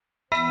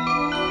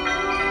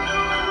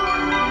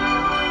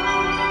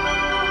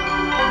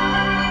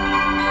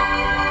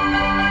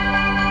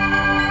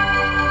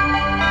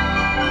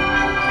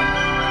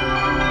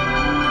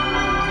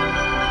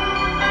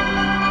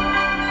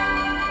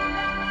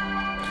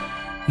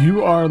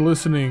You are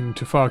listening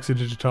to Foxy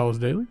Digitalis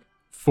Daily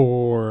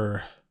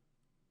for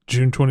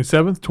June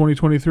 27th,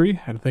 2023.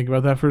 Had to think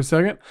about that for a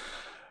second.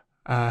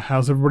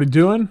 How's everybody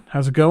doing?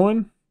 How's it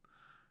going?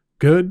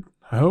 Good,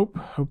 I hope.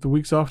 Hope the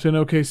week's off to an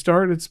okay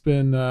start. It's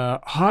been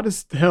hot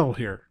as hell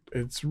here.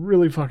 It's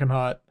really fucking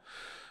hot.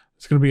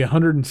 It's going to be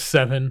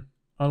 107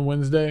 on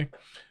Wednesday,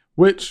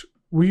 which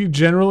we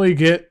generally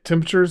get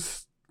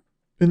temperatures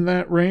in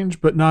that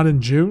range, but not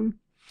in June.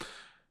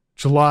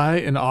 July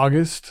and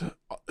August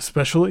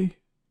especially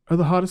are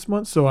the hottest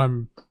months, so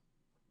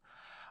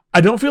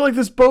I don't feel like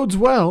this bodes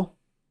well,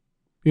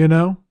 you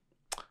know?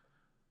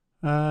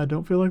 I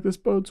don't feel like this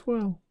bodes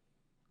well.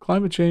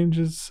 Climate change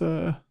is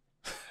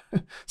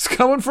it's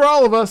coming for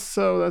all of us,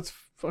 so that's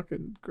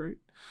fucking great.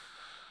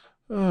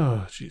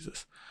 Oh,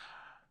 Jesus.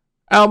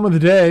 Album of the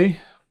day,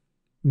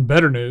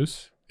 better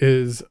news,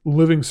 is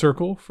Living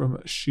Circle from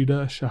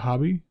Shida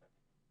Shahabi.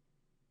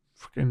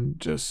 Fucking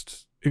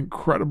just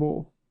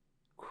incredible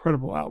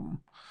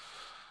album.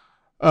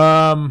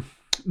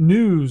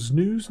 News.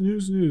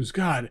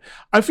 God,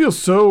 I feel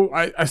so,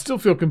 I still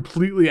feel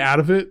completely out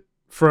of it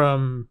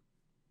from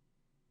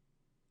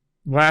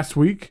last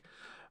week.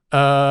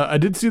 I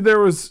did see there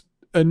was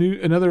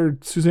another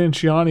Suzanne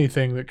Ciani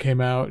thing that came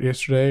out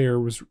yesterday,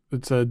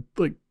 it's a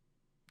like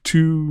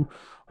 2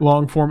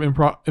 long form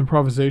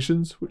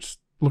improvisations, which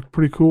looked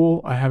pretty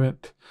cool. I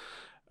haven't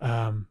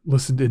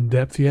listened in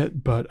depth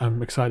yet, but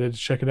I'm excited to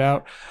check it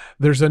out.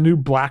 There's a new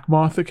Black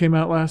Moth that came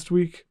out last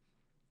week,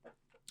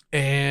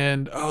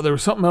 and there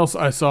was something else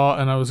I saw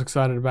and I was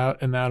excited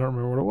about, and now I don't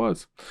remember what it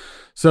was.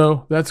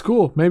 So that's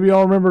cool. Maybe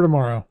I'll remember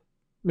tomorrow.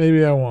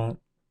 Maybe I won't.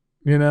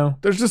 You know,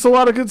 there's just a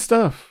lot of good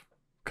stuff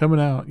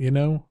coming out, you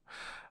know?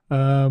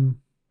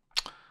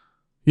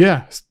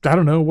 Yeah, I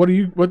don't know.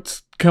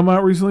 What's come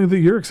out recently that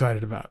you're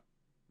excited about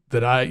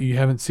that you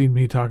haven't seen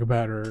me talk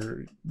about,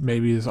 or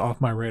maybe is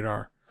off my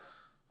radar?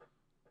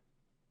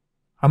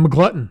 I'm a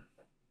glutton.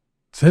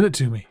 Send it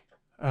to me.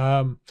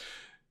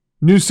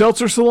 New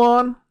Seltzer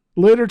Salon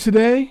later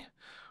today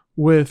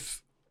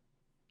with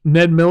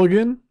Ned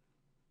Milligan.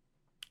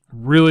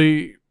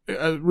 Really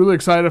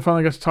excited. I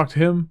finally got to talk to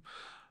him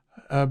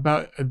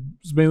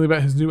mainly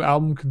about his new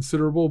album,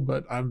 Considerable,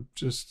 but I'm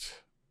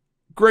just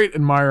great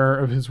admirer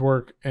of his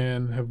work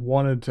and have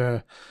wanted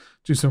to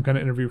do some kind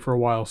of interview for a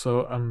while.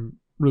 So I'm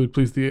really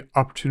pleased the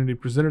opportunity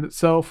presented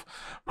itself.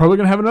 Probably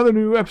going to have another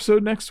new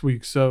episode next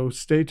week, so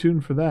stay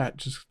tuned for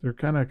that. They're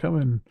kind of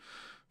coming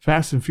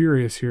fast and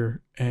furious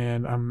here,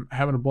 and I'm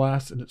having a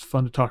blast, and it's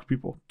fun to talk to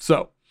people.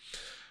 So,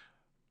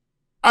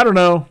 I don't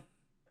know.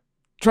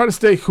 Try to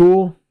stay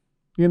cool,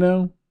 you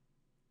know?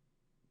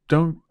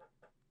 Don't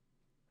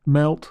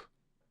melt.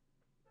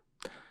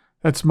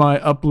 That's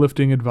my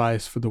uplifting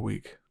advice for the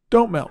week.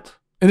 Don't melt.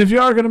 And if you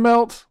are going to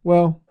melt,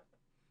 well,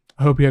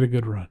 I hope you had a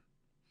good run.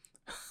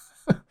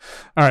 All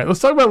right,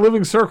 let's talk about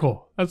Living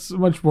Circle. That's a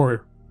much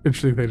more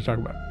interesting thing to talk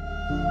about.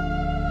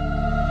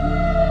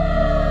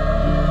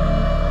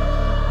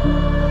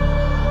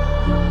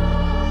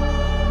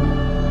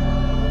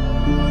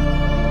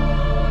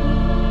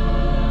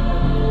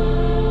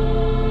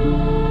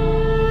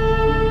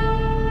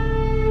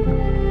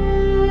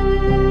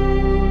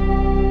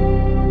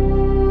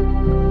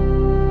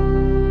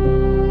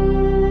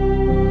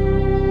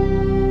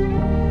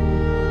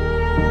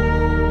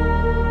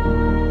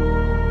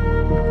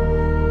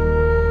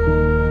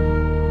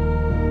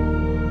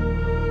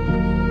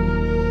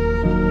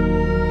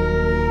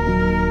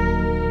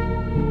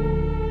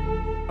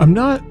 I'm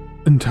not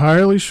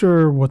entirely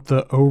sure what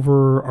the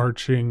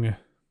overarching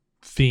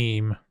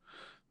theme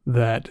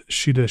that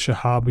Shida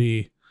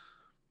Shahabi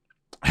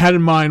had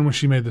in mind when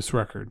she made this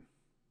record,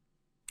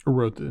 or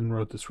wrote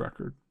this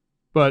record.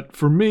 But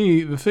for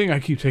me, the thing I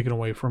keep taking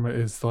away from it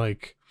is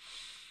like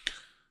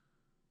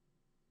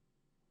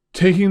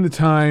taking the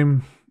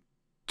time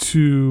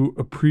to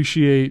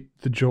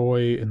appreciate the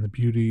joy and the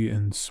beauty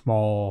in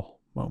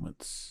small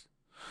moments.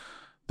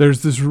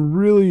 There's this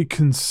really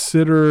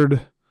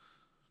considered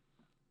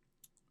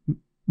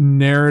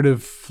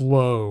narrative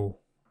flow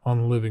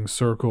on Living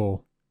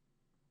Circle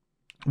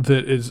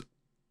that is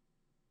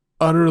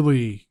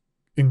utterly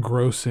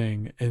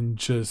engrossing, and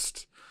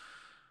just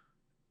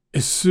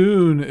as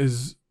soon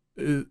as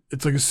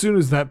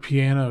that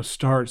piano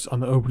starts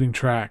on the opening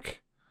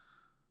track,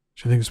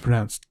 which I think is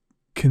pronounced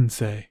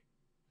Kinsei,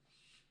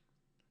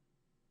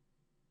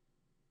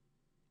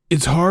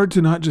 it's hard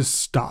to not just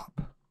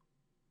stop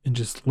and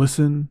just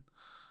listen.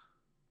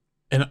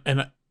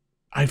 And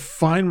I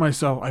find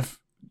myself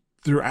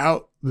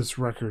throughout this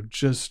record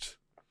just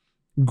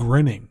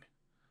grinning,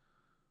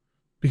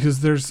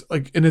 because there's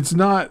like, and it's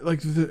not like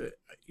I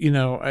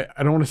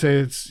don't want to say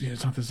it's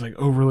not this like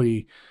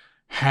overly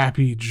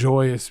happy,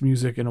 joyous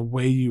music in a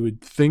way you would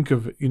think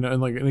of it, in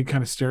like any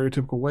kind of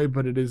stereotypical way,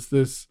 but it is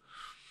this,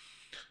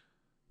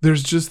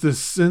 there's just this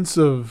sense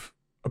of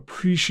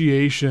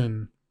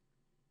appreciation,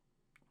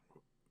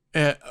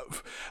 like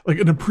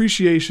an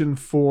appreciation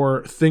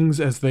for things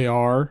as they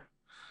are,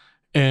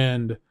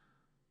 and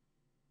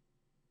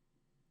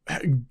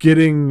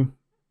getting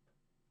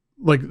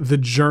like the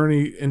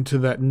journey into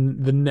the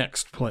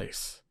next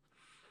place.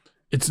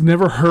 It's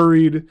never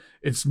hurried.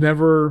 It's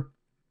never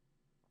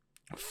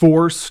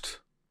forced.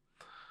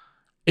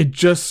 It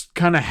just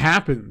kind of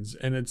happens,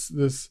 and it's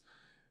this.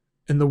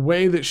 And the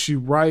way that she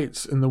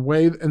writes, and the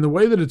way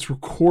that it's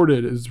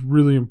recorded is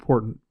really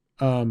important.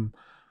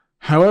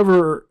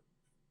 However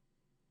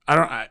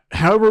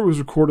it was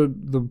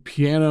recorded, the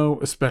piano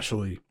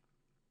especially,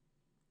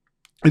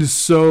 it is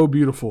so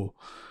beautiful.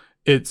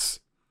 You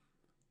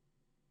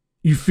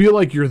feel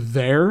like you're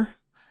there.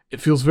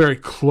 It feels very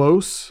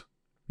close.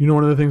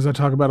 One of the things I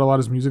talk about a lot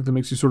is music that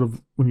makes you sort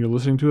of, when you're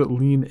listening to it,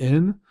 lean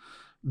in.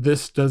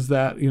 This does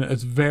that.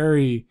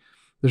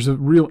 There's a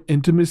real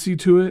intimacy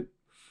to it.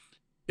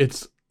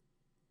 It's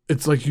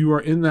like you are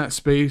in that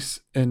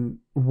space, and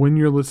when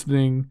you're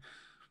listening,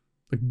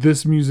 like,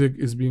 this music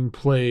is being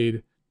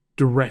played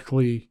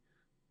directly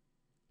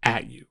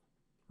at you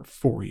or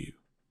for you.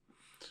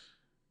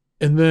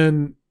 And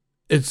then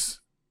it's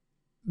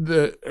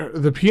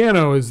the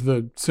piano is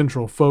the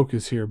central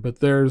focus here, but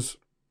there's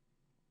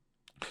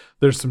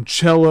some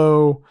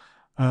cello,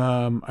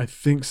 I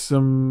think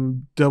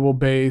some double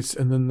bass,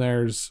 and then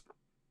there's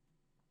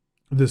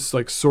this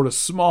like sort of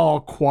small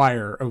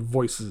choir of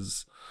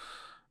voices.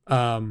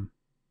 And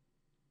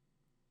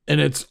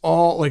it's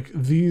all like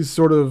these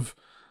sort of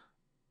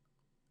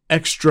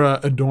extra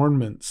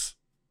adornments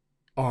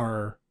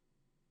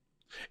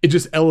it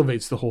just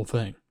elevates the whole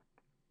thing.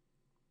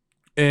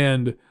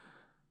 And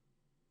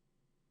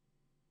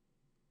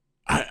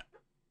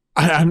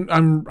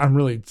I'm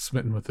really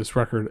smitten with this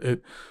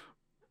record.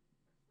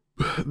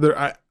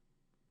 I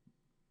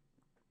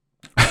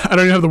don't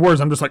even have the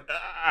words. I'm just like,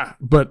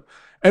 but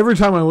every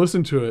time I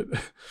listen to it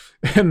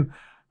and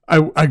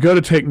I go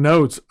to take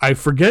notes, I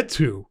forget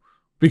to,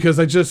 because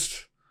I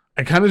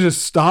kind of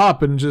just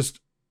stop and just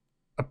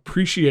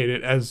appreciate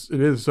it as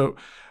it is. So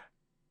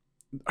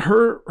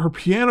her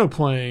piano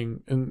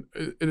playing, and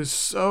it is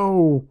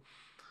so,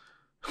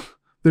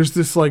 there's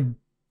this like,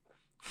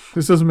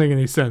 this doesn't make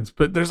any sense,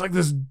 but there's like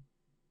this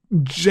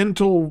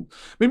gentle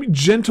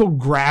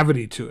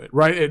gravity to it,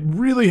 right? It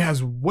really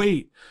has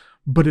weight,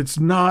 but it's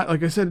not,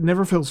 like I said, it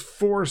never feels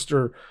forced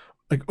or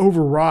like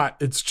overwrought.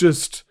 It's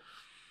just,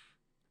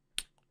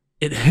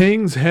 it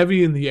hangs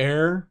heavy in the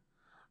air,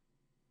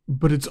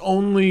 but it's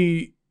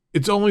only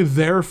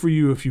there for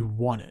you if you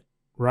want it,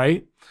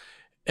 right?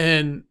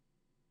 And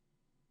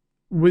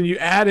when you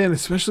add in,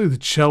 especially the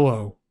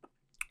cello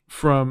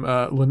from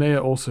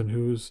Linnea Olson,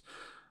 who's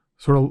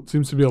sort of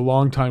seems to be a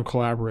longtime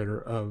collaborator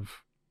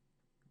of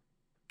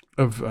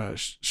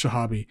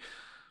Shahabi,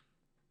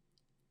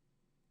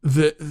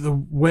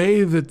 the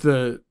way that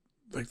the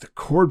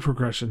chord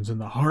progressions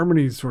and the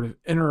harmonies sort of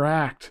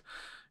interact,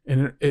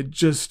 and it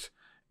just,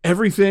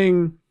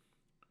 everything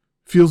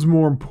feels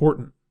more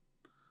important.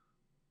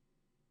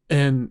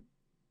 And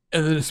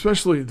then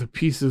especially the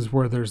pieces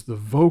where there's the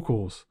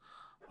vocals,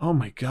 oh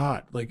my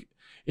God, like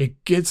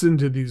it gets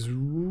into these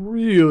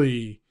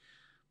really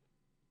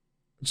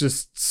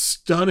just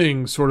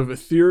stunning sort of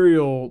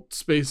ethereal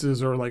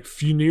spaces, or like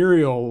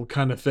funereal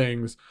kind of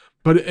things.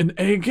 But, and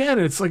again,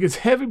 it's like, it's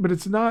heavy, but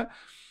it's not,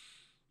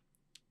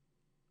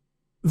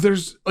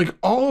 there's like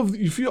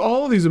you feel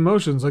all of these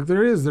emotions. Like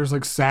there's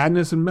like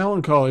sadness and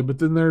melancholy, but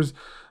then there's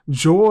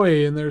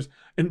joy,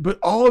 and but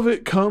all of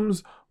it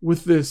comes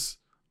with this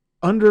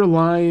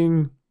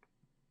underlying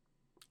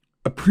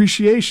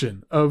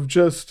appreciation of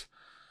just,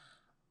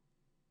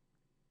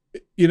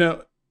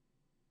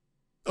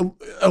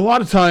 a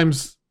lot of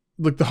times,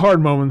 like the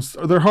hard moments,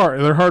 they're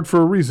hard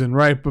for a reason,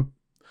 right? But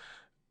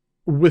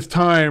with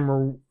time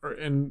or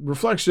in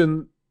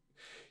reflection,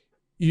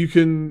 you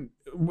can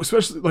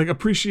especially like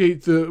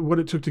appreciate what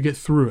it took to get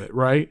through it,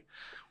 right?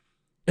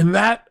 And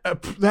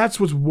that's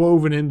what's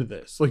woven into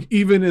this. Like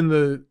even in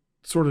the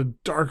sort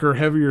of darker,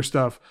 heavier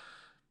stuff,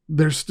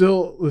 there's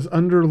still this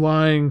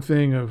underlying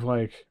thing of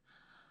like,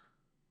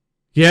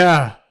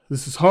 yeah,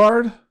 this is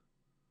hard,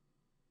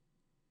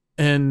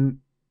 and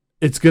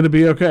it's going to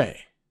be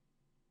okay.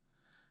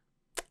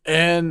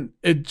 And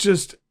it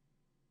just,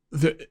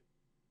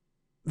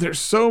 there's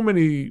so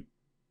many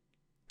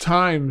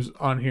times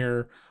on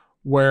here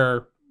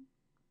where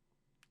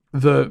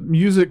the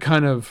music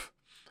kind of,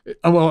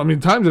 well, I mean,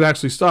 times it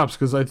actually stops,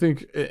 because I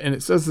think, and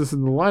it says this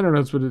in the liner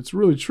notes, but it's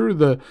really true,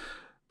 the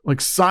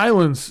like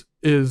silence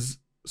is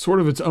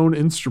sort of its own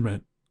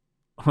instrument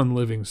on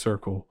Living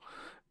Circle,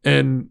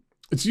 and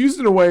it's used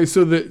in a way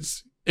so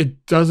that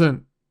it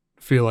doesn't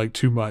feel like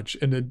too much,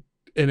 and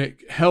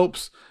it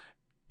helps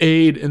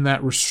aid in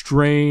that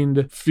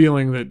restrained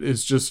feeling that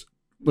is just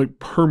like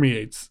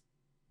permeates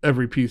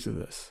every piece of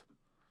this.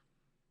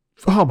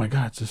 Oh my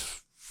God, it's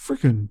just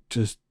freaking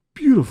just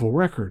beautiful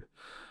record.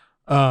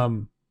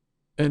 And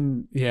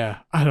yeah,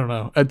 I don't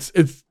know.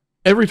 It's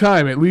every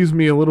time it leaves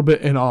me a little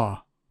bit in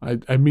awe.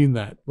 I mean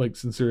that, like,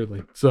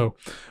 sincerely. So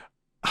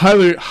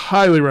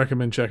highly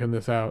recommend checking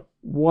this out.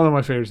 One of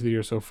my favorites of the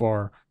year so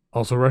far.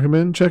 Also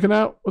recommend checking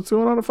out what's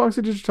going on at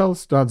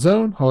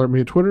foxydigitalis.zone. Holler at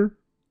me at Twitter,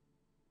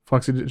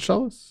 Foxy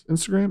Digitalis,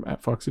 Instagram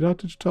at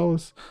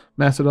foxy.digitalis,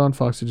 Mastodon,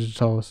 Foxy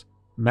Digitalis,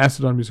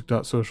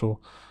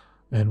 mastodonmusic.social,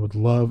 and would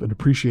love and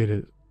appreciate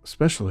it,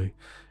 especially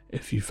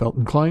if you felt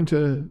inclined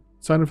to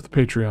sign up for the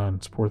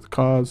Patreon, support the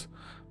cause,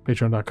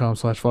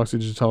 patreon.com/Foxy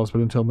Digitalis.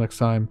 But until next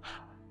time,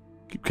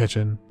 keep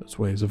catching those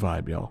waves of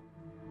vibe, y'all.